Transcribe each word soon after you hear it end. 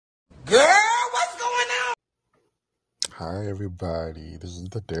Hi, everybody. This is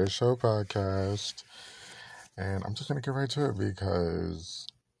the Dare Show podcast, and I'm just gonna get right to it because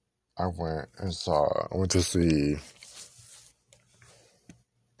I went to see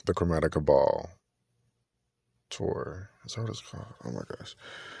the Chromatica Ball tour. Is that what it's called? Oh my gosh.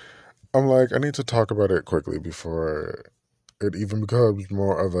 I'm like, I need to talk about it quickly before it even becomes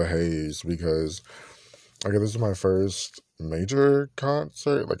more of a haze because, okay, this is my first major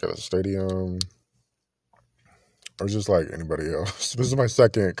concert, like at a stadium or just like anybody else. This is my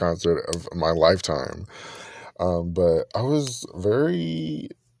second concert of my lifetime. But I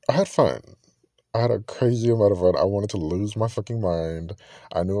had fun. I had a crazy amount of fun. I wanted to lose my fucking mind.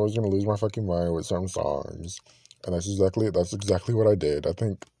 I knew I was going to lose my fucking mind with some songs. And that's exactly what I did. I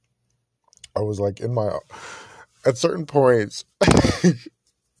think I was like at certain points,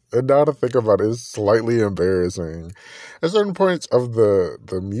 and now to think about it, it's slightly embarrassing. At certain points of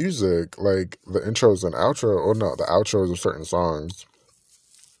the music, like the intros and outro, or no, the outros of certain songs,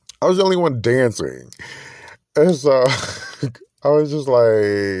 I was the only one dancing. And so I was just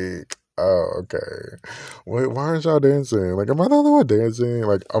like, oh, okay. Wait, why aren't y'all dancing? Like, am I the only one dancing?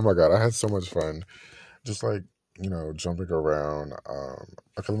 Like, oh my God, I had so much fun. Just like, jumping around.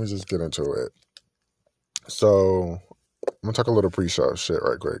 Okay, let me just get into it. So, I'm gonna talk a little pre-show shit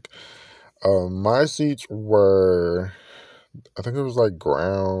right quick. My seats were, I think it was like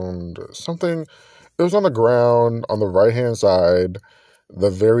ground, something. It was on the ground on the right-hand side,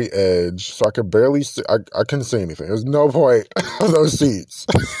 the very edge, so I could barely see. I couldn't see anything. There's no point of those seats.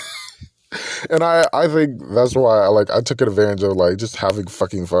 And I think that's why I took advantage of like just having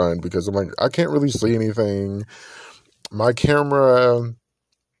fucking fun because I'm like, I can't really see anything. My camera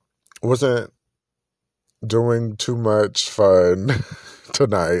wasn't doing too much fun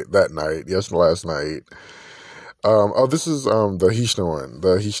last night. This is the Houston one,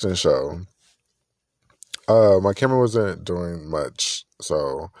 the Houston show. My camera wasn't doing much,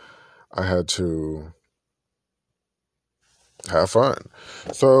 so I had to have fun.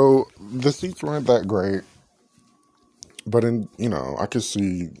 So the seats weren't that great, but I could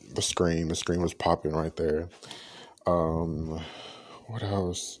see the screen. The screen was popping right there. What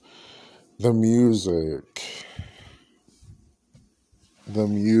else? The music.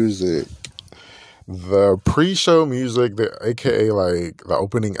 The pre-show music, aka like the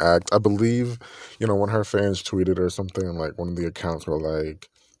opening act. I believe, one of her fans tweeted or something, like one of the accounts were like,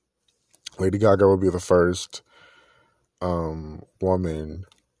 Lady Gaga will be the first woman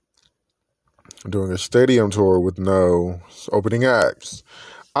doing a stadium tour with no opening acts.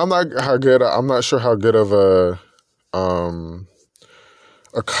 I'm not sure how good of a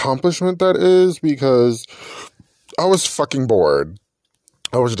accomplishment that is because I was fucking bored.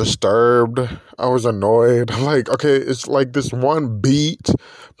 I was disturbed. I was annoyed. I'm like, okay, it's like this one beat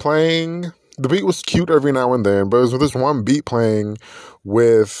playing. The beat was cute every now and then, but it was this one beat playing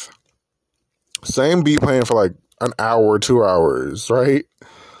with same beat playing for like an hour, 2 hours, right?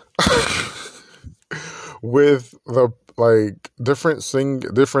 With the like different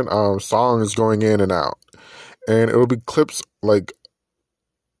songs going in and out. And it would be clips like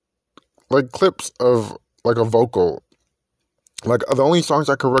clips of like a vocal. Like the only songs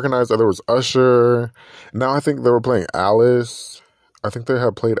I could recognize there was Usher. Now I think they were playing Alice. I think they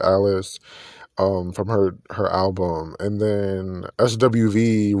had played Alice from her album, and then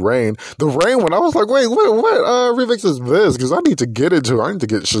SWV Rain. The Rain one, I was like, wait, what remix is this? Because I need to get into. I need to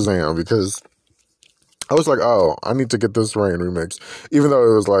get Shazam because I was like, oh, I need to get this Rain remix, even though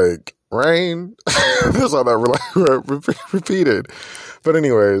it was like Rain. That's all that repeated. But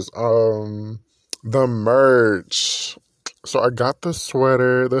anyways, the merch. So I got the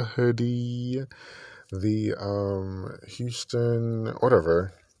sweater, the hoodie, the Houston,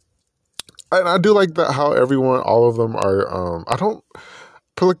 whatever. And I do like that how all of them are, I don't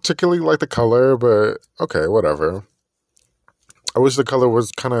particularly like the color, but okay, whatever. I wish the color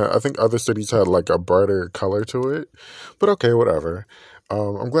was I think other cities had like a brighter color to it, but okay, whatever.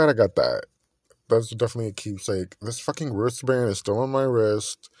 I'm glad I got that. That's definitely a keepsake. This fucking wristband is still on my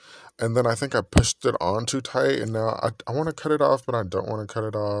wrist. And then I think I pushed it on too tight, and now I want to cut it off, but I don't want to cut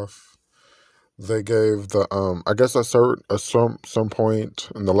it off. They gave I guess at some point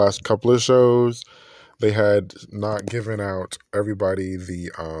in the last couple of shows, they had not given out everybody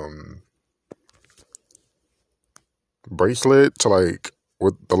the bracelet to like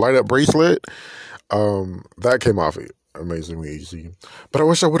with the light up bracelet. That came off amazingly easy. But I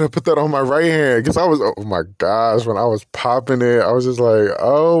wish I would have put that on my right hand because oh my gosh, when I was popping it, I was just like,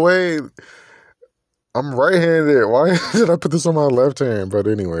 oh wait, I'm right-handed. Why did I put this on my left hand? But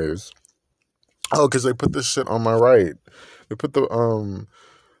anyways, because they put this shit on my right. They put the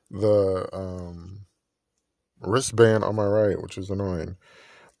wristband on my right, which is annoying.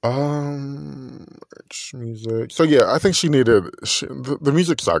 Music. So yeah, I think the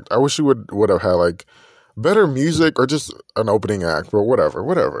music sucked. I wish she would have had like better music or just an opening act, but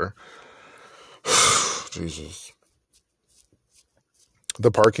whatever. Jesus,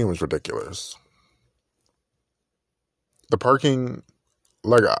 the parking was ridiculous. The parking,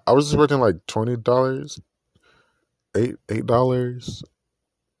 like I was expecting like $20, $8.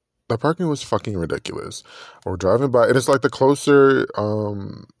 The parking was fucking ridiculous. We're driving by, and it's like the closer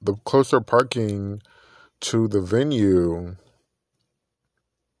parking to the venue,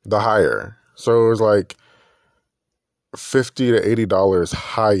 the higher. So it was like $50 to $80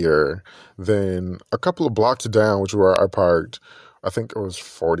 higher than a couple of blocks down, which where I parked. I think it was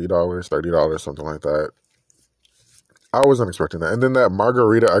 $40, $30, something like that. I wasn't expecting that. And then that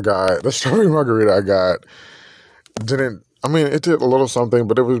margarita I got, the strawberry margarita I got, didn't. I mean, it did a little something,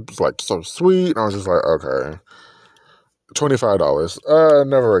 but it was like so sweet. And I was just like, okay, $25.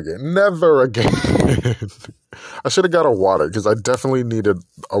 Never again. Never again. I should have got a water because I definitely needed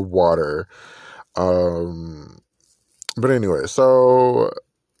a water. But anyway, so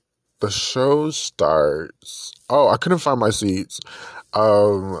the show starts. Oh, I couldn't find my seats.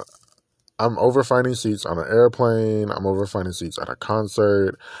 Um, I'm over finding seats on an airplane. I'm over finding seats at a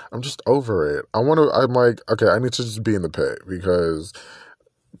concert. I'm just over it. I'm like, okay, I need to just be in the pit because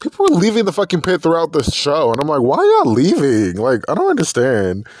people were leaving the fucking pit throughout the show. And I'm like, why are y'all leaving? Like, I don't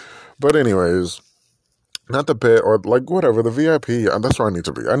understand. But anyways, not the pit or like whatever, the VIP. That's where I need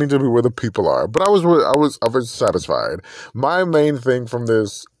to be. I need to be where the people are. But I was satisfied. My main thing from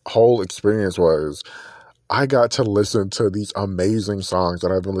this whole experience was I got to listen to these amazing songs that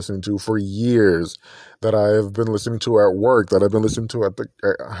I've been listening to for years, that I have been listening to at work, that I've been listening to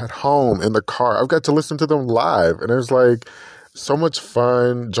at home, in the car. I've got to listen to them live. And it's like so much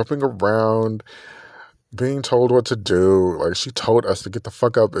fun jumping around, being told what to do. Like, she told us to get the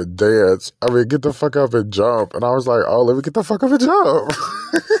fuck up and dance. I mean, get the fuck up and jump. And I was like, oh, let me get the fuck up and jump.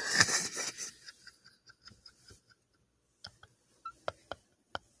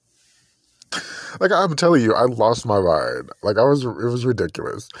 Like, I'm telling you, I lost my mind. Like, it was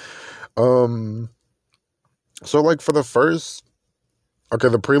ridiculous. Um, so like for the first, okay,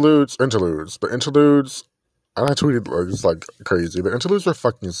 the interludes, and I tweeted like, it's like crazy. The interludes were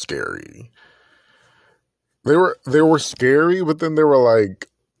fucking scary. They were scary, but then there was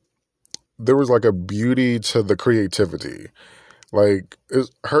like a beauty to the creativity. Like,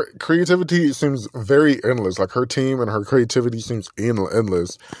 her creativity seems very endless. Like, her team and her creativity seems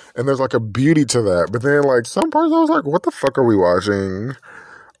endless, and there's like a beauty to that. But then like some parts, I was like, "What the fuck are we watching?"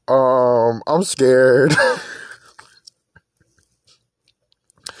 I'm scared.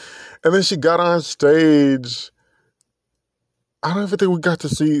 And then she got on stage. I don't even think we got to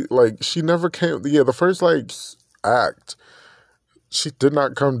see, like, she never came. Yeah, the first like act, she did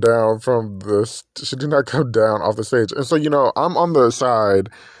not come down she did not come down off the stage. And so, I'm on the side,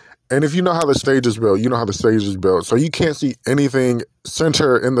 and if you know how the stage is built, you know how the stage is built. So you can't see anything in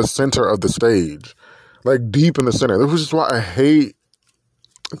the center of the stage, like deep in the center. Which is why I hate,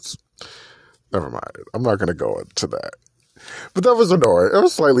 never mind. I'm not going to go into that. But that was annoying. It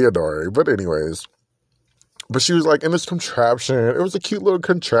was slightly annoying. But anyways, but she was like in this contraption. It was a cute little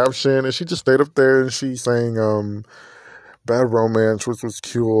contraption, and she just stayed up there and she sang Bad Romance, which was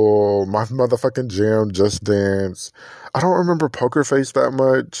cool. My Motherfucking Jam, Just Dance. I don't remember Poker Face that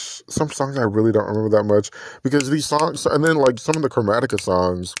much. Some songs I really don't remember that much, because these songs, and then like some of the Chromatica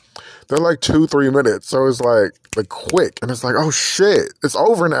songs, they're like 2-3 minutes. So it's like quick, and it's like, oh shit, it's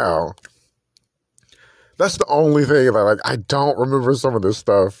over now. That's the only thing that like I don't remember some of this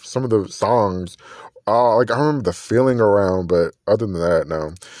stuff, some of the songs. Like I remember the feeling around, but other than that,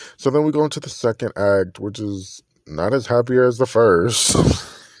 no. So then we go into the second act, which is not as happy as the first.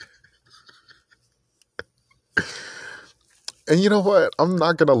 And you know what? I'm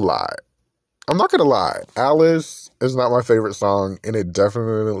not gonna lie. Alice is not my favorite song, and it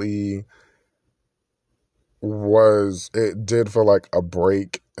definitely was. It did feel like a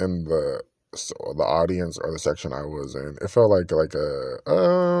break in the audience or the section I was in. It felt like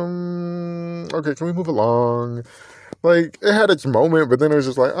okay, can we move along? Like, it had its moment, but then it was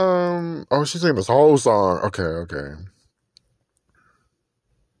just like, oh, she's singing this whole song. Okay.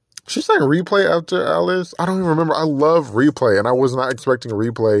 She sang Replay after Alice. I don't even remember. I love Replay, and I was not expecting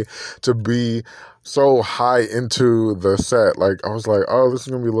Replay to be so high into the set. Like, I was like, oh, this is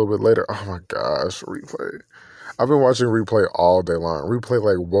going to be a little bit later. Oh my gosh, Replay. I've been watching Replay all day long. Replay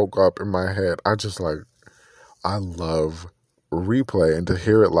like woke up in my head. I love Replay, and to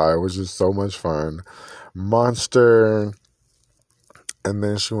hear it live was just so much fun. Monster, and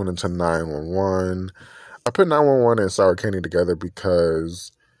then she went into 911. I put 911 and Sour Candy together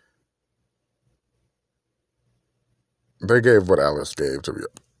because they gave what Alice gave, to be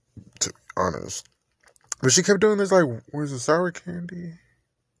honest. But she kept doing this, like, was it Sour Candy?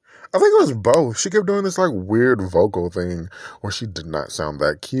 I think it was both. She kept doing this, like, weird vocal thing where she did not sound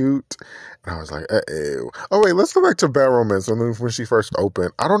that cute. And I was like, uh-oh. Oh, wait, let's go back to Bad Romance. And then when she first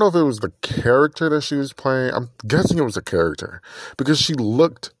opened, I don't know if it was the character that she was playing. I'm guessing it was a character because she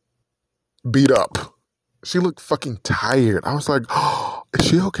looked beat up. She looked fucking tired. I was like, oh, is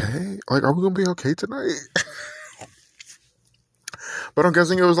she okay? Like, are we going to be okay tonight? But I'm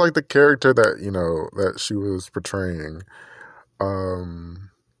guessing it was like the character that, that she was portraying.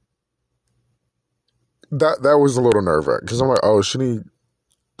 That was a little nerve-wracking because I'm like, oh, she needs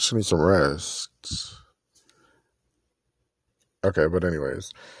some rest. Okay, but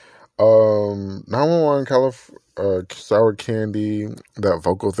anyways, 911 Sour Candy. That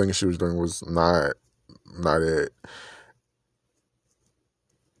vocal thing she was doing was not it.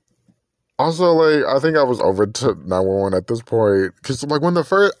 Also, like, I think I was over to 911 at this point because, like, when the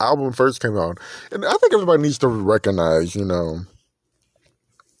first album first came out, and I think everybody needs to recognize,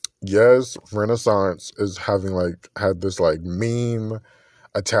 yes, Renaissance is had this like meme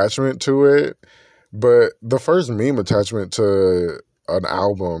attachment to it, but the first meme attachment to an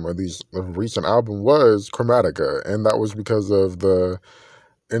album, or a recent album, was Chromatica, and that was because of the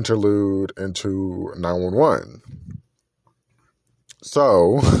interlude into 911.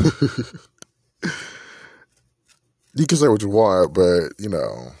 So you can say what you want, but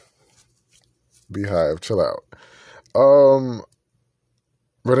Beehive, chill out.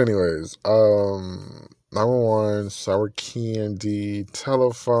 But anyways, 911, Sour Candy,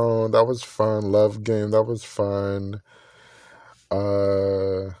 Telephone, that was fun. Love Game, that was fun.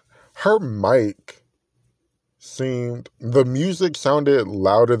 Her mic the music sounded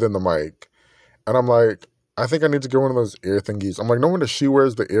louder than the mic. And I'm like, I think I need to get one of those ear thingies. I'm like, no wonder she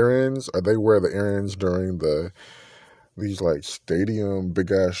wears the earrings, or they wear the earrings during these like stadium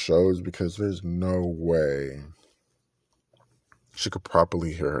big ass shows, because there's no way she could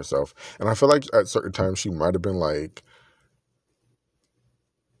properly hear herself. And I feel like at certain times she might have been like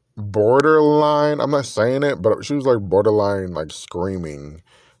borderline, I'm not saying it, but she was like borderline like screaming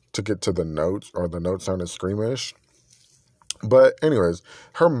to get to the notes, or the notes sounded screamish. But anyways,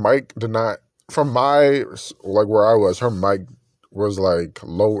 her mic did not, from my, like where I was, her mic was like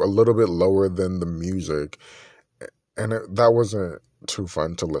low, a little bit lower than the music. And that wasn't too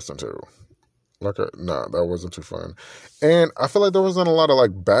fun to listen to. No, that wasn't too fun. And I feel like there wasn't a lot of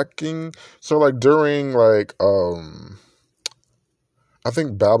like backing. So like during like, I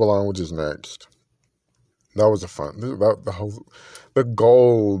think Babylon, which is next. That was the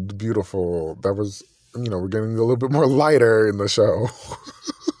gold, beautiful, that was, we're getting a little bit more lighter in the show.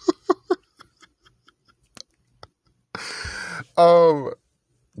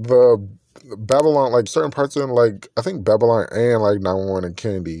 The Babylon, like certain parts in like, I think Babylon and like 911 and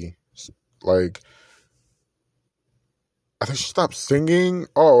Candy, like, I think she stopped singing.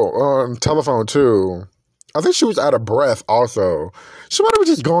 Oh, Telephone too. I think she was out of breath also. She might have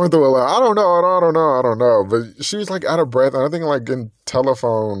been just going through a lot. I don't know. But she was like out of breath. And I think like in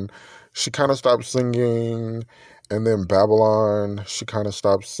Telephone, she kind of stopped singing. And then Babylon, she kind of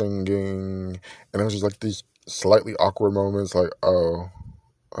stopped singing. And it was just like these slightly awkward moments like, oh,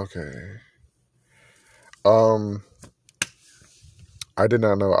 okay. I did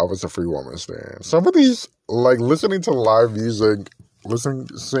not know I was a Free Woman stan. Some of these, like listening to live music,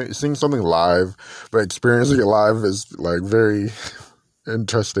 seeing something live, but experiencing it live is like very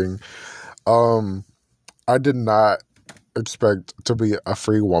interesting. I did not expect to be a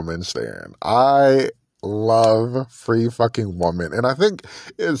Free Woman stan. I love Free fucking Woman, and I think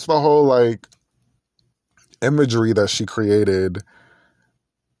it's the whole like imagery that she created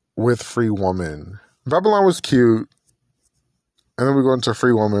with Free Woman. Babylon was cute, and then we go into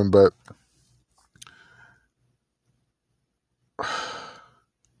Free Woman, but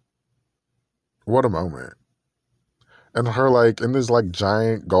what a moment. And her like in this like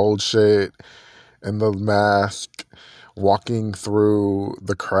giant gold shit and the mask, walking through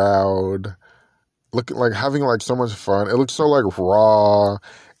the crowd, looking like having like so much fun. It looks so like raw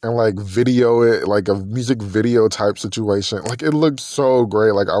and like video it, like a music video type situation. Like it looked so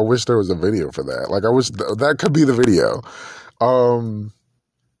great. Like I wish there was a video for that. Like I wish that could be the video.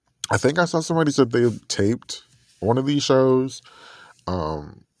 I think I saw somebody said they taped one of these shows.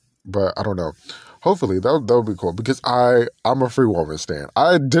 But I don't know. Hopefully that would be cool, because I'm a Free Woman stan.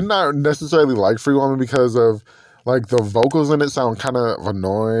 I did not necessarily like Free Woman because of like the vocals in it sound kind of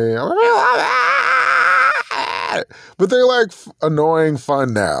annoying. But they're like annoying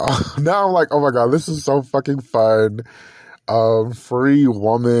fun now. Now I'm like, oh my God, this is so fucking fun. Free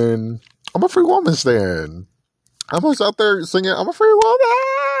woman. I'm a free woman stan. I'm always out there singing, I'm a free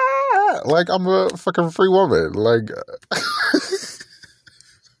woman. Like, I'm a fucking free woman. Like,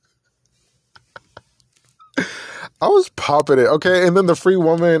 I was popping it. Okay, and then the free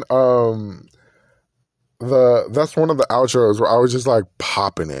woman, that's one of the outros where I was just like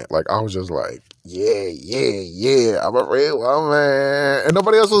popping it. Like, I was just like, yeah, yeah, yeah, I'm a free woman. And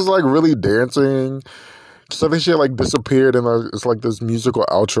nobody else was like really dancing. So then she had like disappeared, and it's like this musical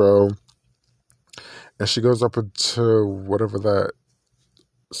outro. And she goes up into whatever that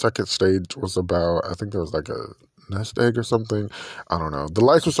second stage was about. I think there was like a nest egg or something. I don't know. The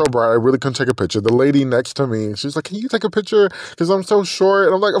lights were so bright, I really couldn't take a picture. The lady next to me, she's like, can you take a picture? Because I'm so short.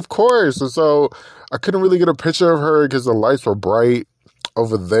 And I'm like, of course. And so I couldn't really get a picture of her because the lights were bright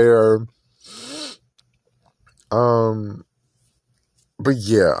over there. But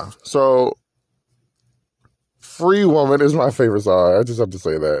yeah. So Free Woman is my favorite song. I just have to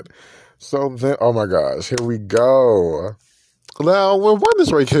say that. So then, oh my gosh, here we go. Now, when Born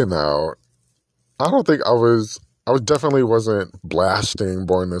This Way came out, I don't think I definitely wasn't blasting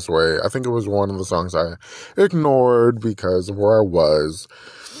Born This Way. I think it was one of the songs I ignored because of where I was.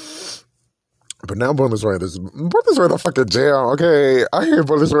 But now Born This Way, the fucking jam. Okay, I hear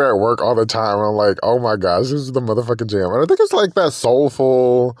Born This Way at work all the time. And I'm like, oh my gosh, this is the motherfucking jam. And I think it's like that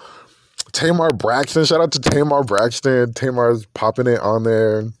soulful Tamar Braxton. Shout out to Tamar Braxton. Tamar's popping it on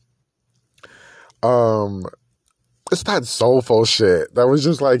there. It's that soulful shit that was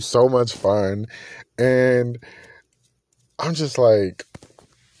just like so much fun. And I'm just like,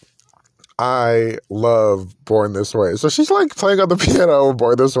 I love Born This Way. So she's like playing on the piano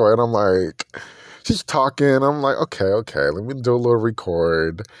Born This Way, and I'm like, she's talking. I'm like, okay, let me do a little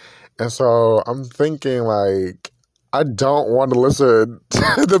record. And so I'm thinking like, I don't want to listen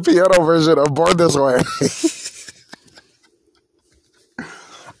to the piano version of Born This Way.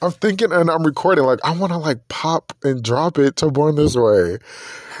 I'm thinking and I'm recording, like, I want to like pop and drop it to Born This Way.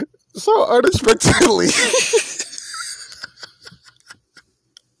 So unexpectedly,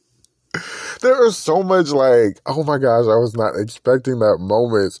 there is so much like, oh my gosh, I was not expecting that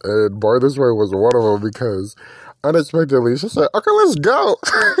moment. And Born This Way was one of them because unexpectedly she said, okay, let's go.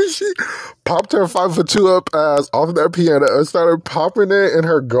 She popped her 5'2" up ass off that piano and started popping it in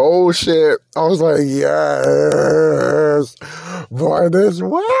her gold shit. I was like, yes, Born This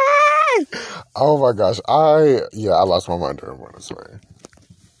Way. Oh my gosh. I lost my mind during Born This Way.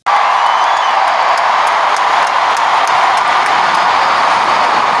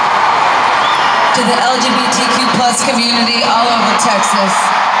 To the LGBTQ plus community all over Texas.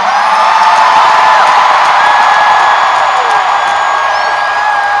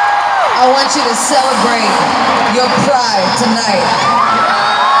 I want you to celebrate your pride tonight.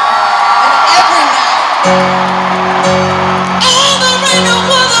 And every night. All the rain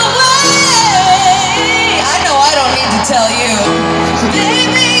over the way. I know I don't need to tell you.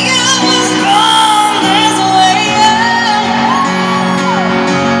 Baby, I was born this way.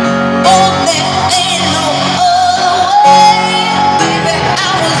 Oh, there ain't no other way. Baby, I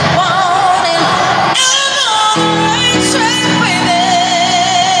was born and I'm on the right track with it.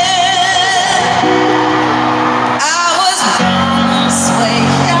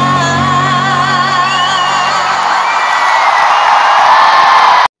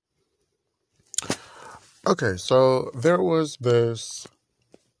 Okay, so there was this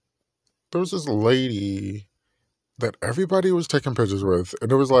lady that everybody was taking pictures with,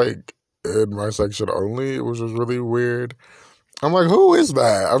 and it was like in my section only, which was really weird. I'm like, who is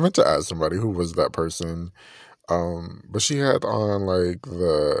that? I meant to ask somebody who was that person. But she had on like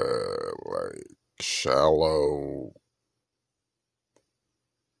the shallow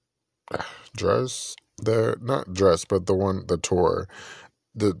dress, not dress, but the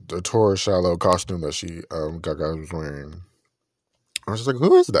tour shallow costume that she Gaga was wearing. I was just like,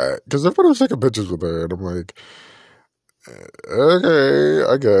 who is that? Because everybody was taking pictures with her, and I'm like, okay,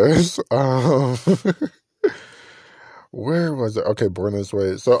 I guess. Where was it? Okay, Born This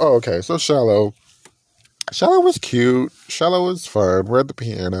Way. So, okay, so Shallow was cute. Shallow was fun. We're at the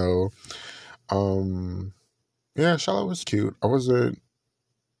piano. Yeah, Shallow was cute. I wasn't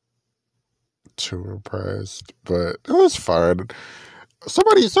too impressed, but it was fun. Some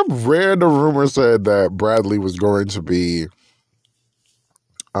random rumor said that Bradley was going to be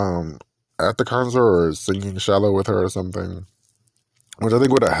at the concert or singing Shallow with her or something, which I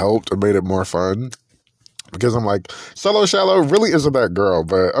think would have helped and made it more fun. Because I'm like, Shallow really isn't that girl,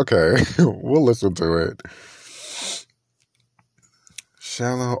 but okay, we'll listen to it.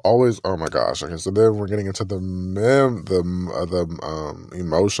 Shallow, always. Oh my gosh. Okay, so then we're getting into the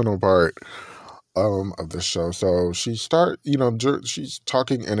emotional part of the show. So she's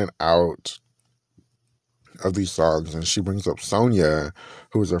talking in and out of these songs, and she brings up Sonia,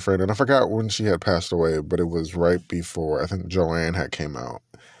 who was her friend, and I forgot when she had passed away, but it was right before I think Joanne had came out.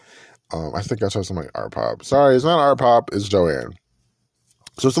 I think I saw something like Art Pop. Sorry, it's not Art Pop, it's Joanne.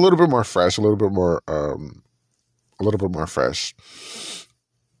 So it's a little bit more fresh, a little bit more fresh.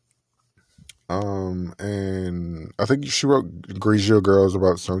 And I think she wrote Grigio Girls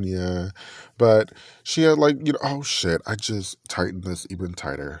about Sonia, but she had oh shit, I just tightened this even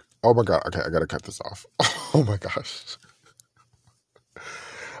tighter. Oh my god, okay, I gotta cut this off. Oh my gosh.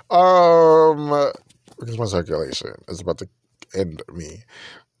 Because my circulation is about to end me.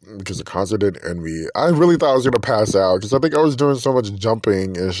 Because the concert didn't end me. I really thought I was gonna pass out because I think I was doing so much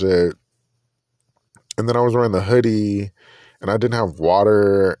jumping and shit. And then I was wearing the hoodie and I didn't have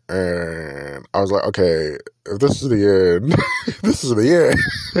water, and I was like, okay, if this is the end, this is the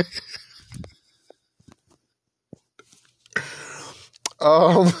end.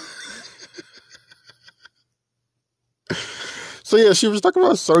 um so yeah, she was talking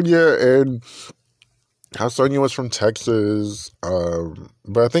about Sonia and how Sonia was from Texas.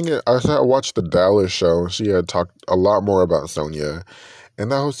 But I think I watched the Dallas show, and she had talked a lot more about Sonia.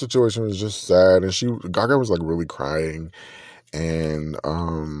 And that whole situation was just sad, and Gaga was like really crying, and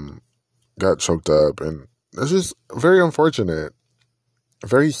got choked up, and it's just very unfortunate,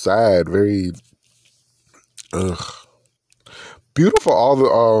 very sad, very ugh. Beautiful. All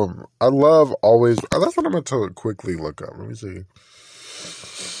the I love always. That's what I'm going to quickly look up. Let me see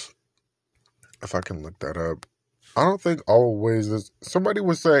if I can look that up. I don't think always is. Somebody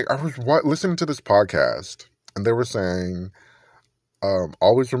was saying, I was listening to this podcast, and they were saying,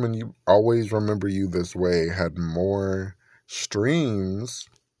 always remember you this way had more streams,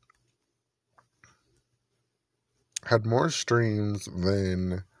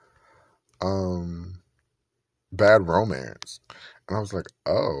 than Bad Romance. And I was like,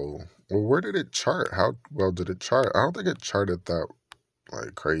 oh, well, where did it chart? How well did it chart? I don't think it charted that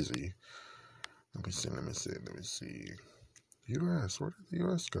like crazy. Let me see. US, where did the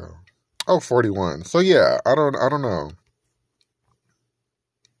US go? Oh, 41. So yeah, I don't know.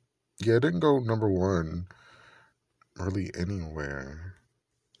 Yeah, it didn't go number one really anywhere.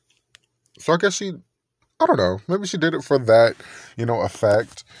 So I guess I don't know. Maybe she did it for that,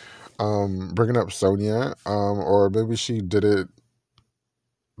 effect. Bringing up Sonia. Or maybe she did it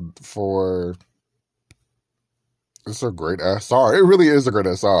for. It's a great ass song. It really is a great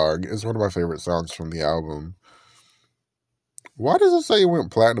ass song. It's one of my favorite songs from the album. Why does it say it went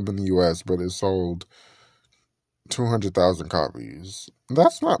platinum in the US, but it sold 200,000 copies?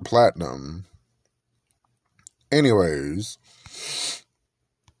 That's not platinum. Anyways.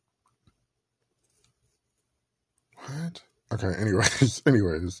 What? Okay, anyways.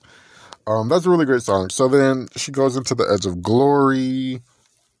 That's a really great song. So then she goes into The Edge of Glory. It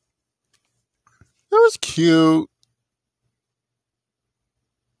was cute.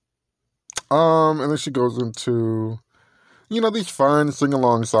 And then she goes into, these fun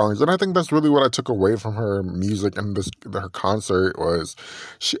sing-along songs. And I think that's really what I took away from her music and her concert was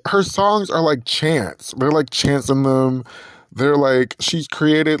her songs are like chants. They're like chants in them. They're like, she's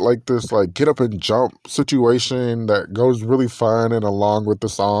created like this like get up and jump situation that goes really fun and along with the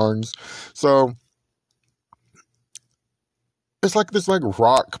songs. So it's like this like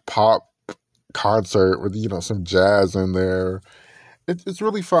rock pop concert with, some jazz in there. It's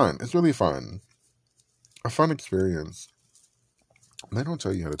really fun. It's really fun. A fun experience. They don't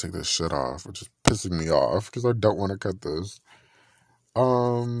tell you how to take this shit off, which is pissing me off because I don't want to cut this.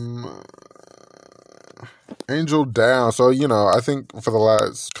 Angel Down. So, I think for the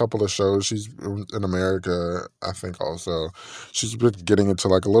last couple of shows, she's in America, I think also. She's been getting into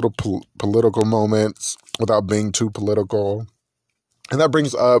like a little political moments without being too political. And that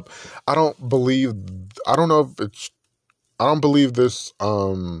brings up, I don't believe this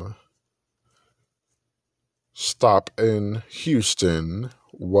stop in Houston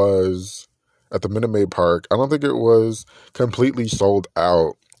was at the Minute Maid Park. I don't think it was completely sold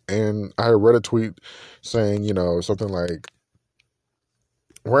out. And I read a tweet saying, something like,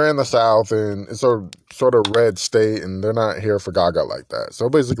 we're in the South and it's a sort of red state and they're not here for Gaga like that. So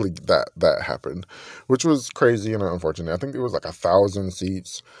basically that happened, which was crazy and unfortunate. I think it was like 1,000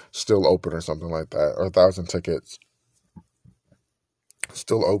 seats still open or something like that, or 1,000 tickets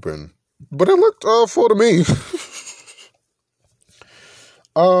still open. But it looked full to me.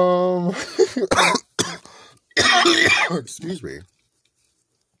 Excuse me.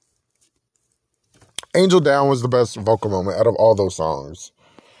 Angel Down was the best vocal moment out of all those songs.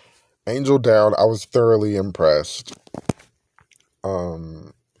 Angel Down, I was thoroughly impressed.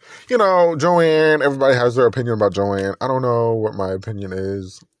 Joanne, everybody has their opinion about Joanne. I don't know what my opinion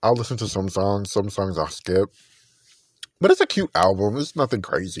is. I'll listen to some songs I'll skip. But it's a cute album. It's nothing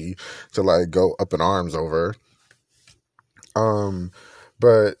crazy to like go up in arms over.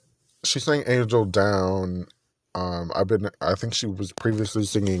 But she sang Angel Down. I think she was previously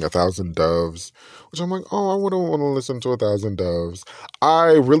singing 1,000 Doves, which I'm like, oh, I wouldn't want to listen to 1,000 Doves.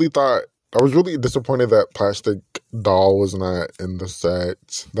 I was really disappointed that Plastic Doll was not in the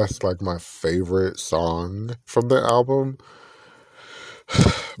set. That's like my favorite song from the album.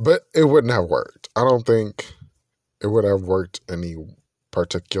 But it wouldn't have worked. I don't think it would have worked any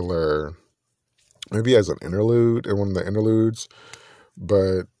particular, maybe as an interlude, in one of the interludes,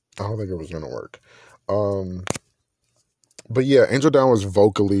 but I don't think it was going to work. But yeah, Angel Down was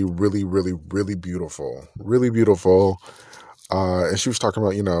vocally really, really, really beautiful. Really beautiful. And she was talking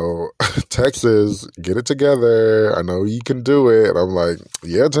about, Texas, get it together. I know you can do it. And I'm like,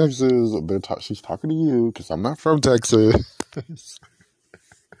 yeah, Texas. She's talking to you because I'm not from Texas.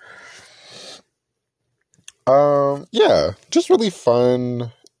 Yeah, just really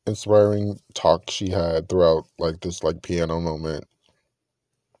fun, inspiring talk she had throughout like this like piano moment,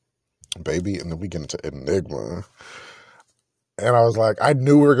 baby. And then we get into Enigma. And I was like, I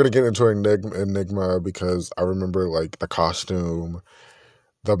knew we were going to get into Enigma because I remember like the costume,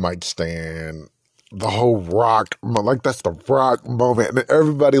 the mic stand, the whole rock, like that's the rock moment. And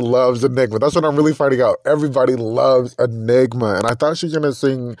everybody loves Enigma. That's what I'm really finding out. Everybody loves Enigma. And I thought she was going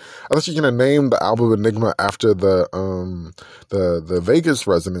to name the album Enigma after the Vegas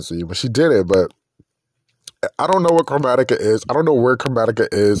residency, but she didn't. But I don't know what Chromatica is. I don't know where Chromatica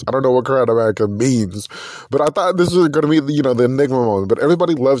is. I don't know what Chromatica means. But I thought this was going to be, the Enigma moment. But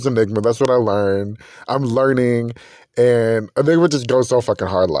everybody loves Enigma. That's what I learned. I'm learning. And Enigma just goes so fucking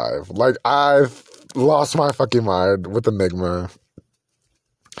hard live. Like, I've lost my fucking mind with Enigma.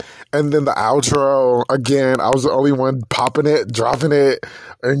 And then the outro, again, I was the only one popping it, dropping it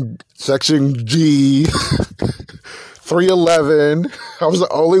in section G. 311. I was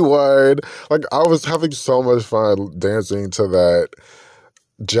the only one. Like, I was having so much fun dancing to that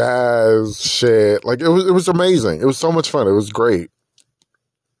jazz shit. Like, it was amazing. It was so much fun. It was great.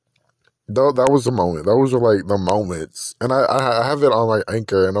 That was the moment. Those were like the moments. And I have it on my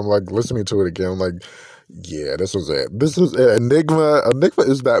Anchor and I'm like listening to it again. I'm like, yeah, this was it. This was it. Enigma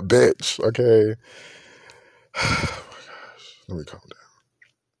is that bitch. Okay. Oh my gosh. Let me calm down.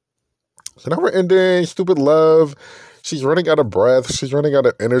 So now we're ending Stupid Love. She's running out of breath. She's running out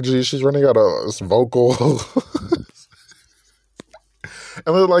of energy. She's running out of vocal.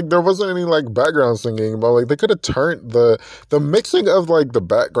 And then, like, there wasn't any like background singing, but like they could have turned the mixing of like the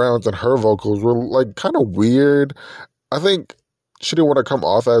backgrounds and her vocals were like kind of weird. I think she didn't want to come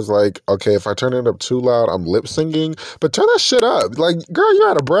off as like, okay, if I turn it up too loud, I'm lip singing. But turn that shit up. Like, girl, you're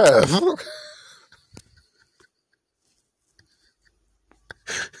out of breath.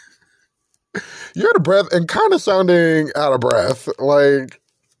 You're out of breath and kind of sounding out of breath. Like,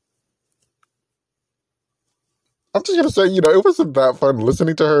 I'm just going to say, it wasn't that fun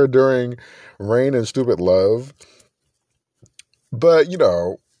listening to her during Rain and Stupid Love. But, we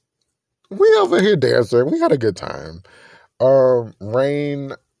over here dancing. We had a good time.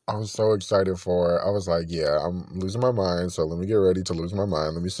 Rain, I was so excited for. I was like, yeah, I'm losing my mind. So let me get ready to lose my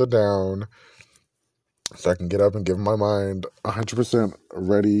mind. Let me sit down so I can get up and give my mind 100%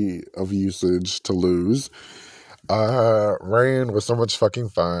 ready of usage to lose. Rain was so much fucking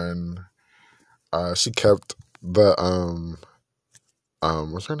fun. She kept the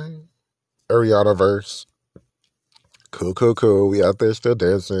what's her name? Ariana verse. Cool. We out there still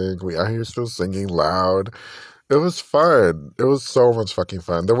dancing. We out here still singing loud. It was fun. It was so much fucking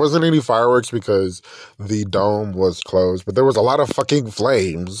fun. There wasn't any fireworks because the dome was closed, but there was a lot of fucking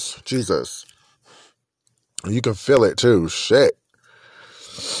flames. Jesus. You can feel it too. Shit.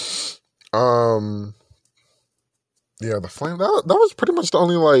 Yeah, the flame, that was pretty much the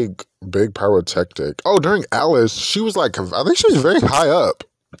only, like, big pyrotechnic. Oh, during Alice, she was, like, I think she was very high up.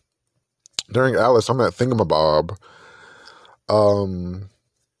 During Alice, on that thingamabob.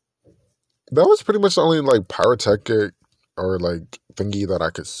 That was pretty much the only, like, pyrotechnic or, like, thingy that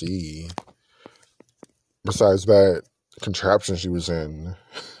I could see. Besides that contraption she was in.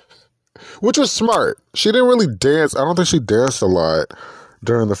 Which was smart. She didn't really dance. I don't think she danced a lot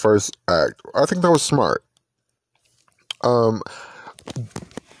during the first act. I think that was smart.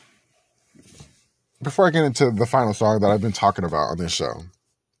 Before I get into the final song that I've been talking about on this show,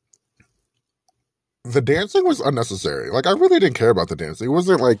 the dancing was unnecessary. Like, I really didn't care about the dancing. It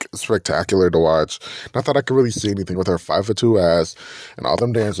wasn't like spectacular to watch. Not that I could really see anything with her 5'2" ass and all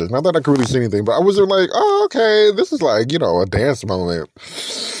them dancers. Not that I could really see anything, but I wasn't like, oh, okay, this is like, a dance moment.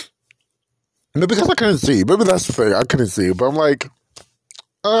 No, because I couldn't see. Maybe that's the thing. I couldn't see. But I'm like,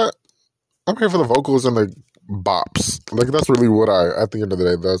 uh, I'm here for the vocals and the bops. Like, that's really what at the end of the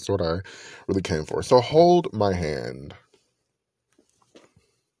day, that's what I really came for. So, Hold My Hand.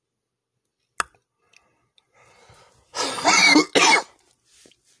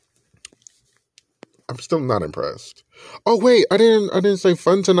 I'm still not impressed. Oh wait, I didn't say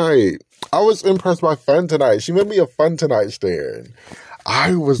Fun Tonight. I was impressed by Fun Tonight. She made me a Fun Tonight stand.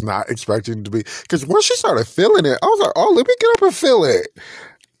 I was not expecting to be, because once she started feeling it, I was like, oh, let me get up and feel it.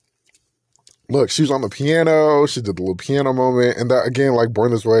 Look, she was on the piano. She did the little piano moment, and that again, like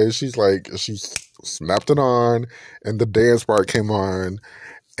Born This Way. She snapped it on, and the dance part came on,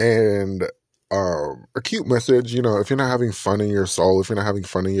 and a cute message. If you're not having fun in your soul, if you're not having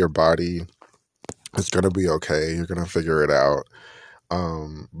fun in your body, it's gonna be okay. You're gonna figure it out.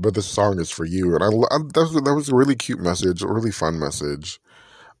 But this song is for you, and that was a really cute message, a really fun message.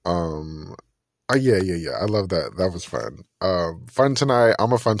 Um, yeah. I love that. That was fun. Fun Tonight.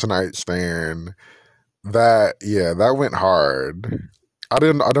 I'm a Fun Tonight stan. That went hard. I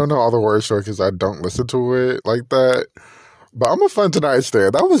don't know all the words to it because I don't listen to it like that. But I'm a Fun Tonight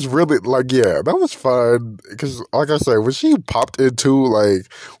stan. That was really like, yeah, that was fun because, like I said, when she popped into like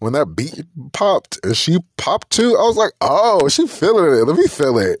when that beat popped and she popped too, I was like, oh, she feeling it. Let me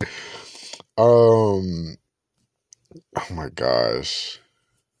feel it. Oh my gosh,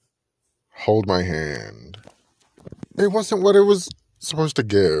 Hold My Hand. It wasn't what it was supposed to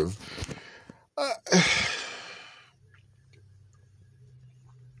give. Uh,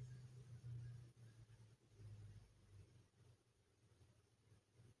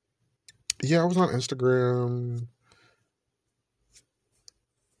 yeah, I was on Instagram.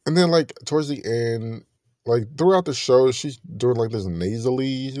 And then, like, towards the end, like, throughout the show, she's doing, like, this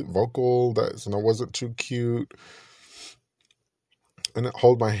nasally vocal wasn't too cute. And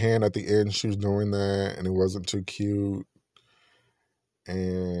Hold My Hand at the end, she was doing that, and it wasn't too cute.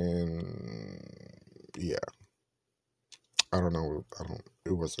 And, yeah, I don't know.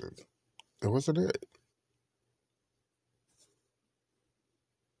 It wasn't it.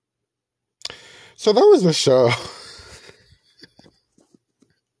 So that was the show.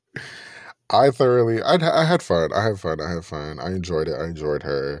 I had fun. I had fun. I enjoyed it. I enjoyed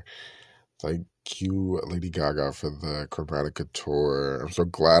her. Thank you, Lady Gaga, for the Chromatica tour. I'm so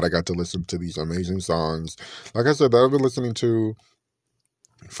glad I got to listen to these amazing songs. Like I said, that I've been listening to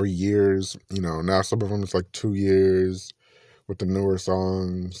for years. Now some of them it's like 2 years with the newer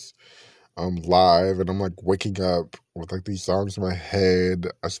songs live, and I'm like waking up with like these songs in my head.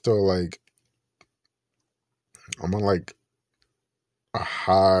 I'm on like a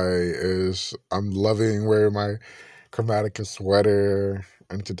high ish. I'm loving wearing my Chromatica sweater.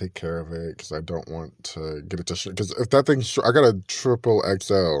 I need to take care of it because I don't want to get it to shrink. Because if that thing, I got a triple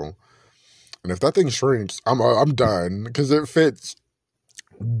XL, and if that thing shrinks, I'm done because it fits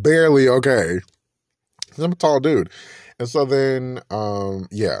barely okay. 'Cause I'm a tall dude, and so then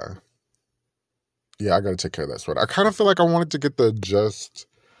yeah, I got to take care of that sweater. I kind of feel like I wanted to get the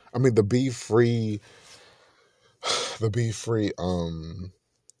Be Free, the Be Free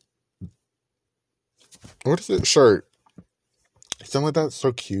what is it shirt? Something like that's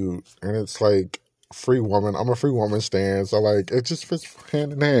so cute, and it's like free woman. I'm a free woman stan, so like it just fits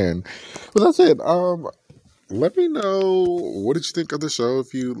hand in hand. But that's it. Let me know what did you think of the show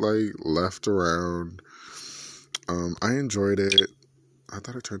if you like left around. I enjoyed it. I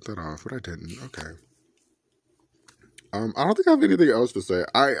thought I turned that off, but I didn't. Okay. I don't think I have anything else to say.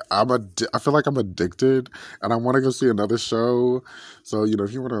 I feel like I'm addicted, and I want to go see another show. So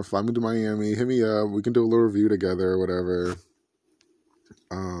if you want to fly me to Miami, hit me up. We can do a little review together or whatever.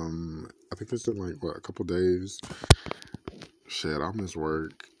 I think it's in like a couple days. Shit, I miss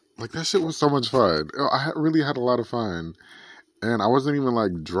work. Like that shit was so much fun. Really had a lot of fun, and I wasn't even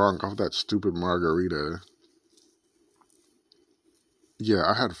like drunk off that stupid margarita. Yeah,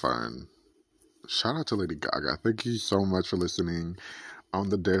 I had fun. Shout out to Lady Gaga. Thank you so much for listening on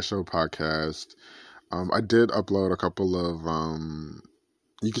the Dare Show podcast. I did upload a couple of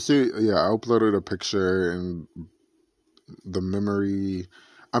you can see, yeah, I uploaded a picture and the memory.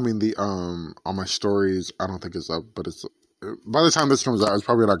 I mean the on my stories. I don't think it's up, but it's by the time this comes out, it's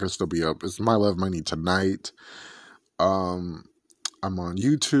probably not gonna still be up. It's My Love Money Tonight. I'm on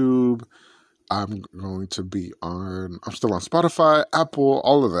YouTube. I'm still on Spotify, Apple,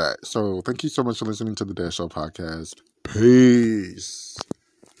 all of that. So thank you so much for listening to the Dare Show podcast. Peace.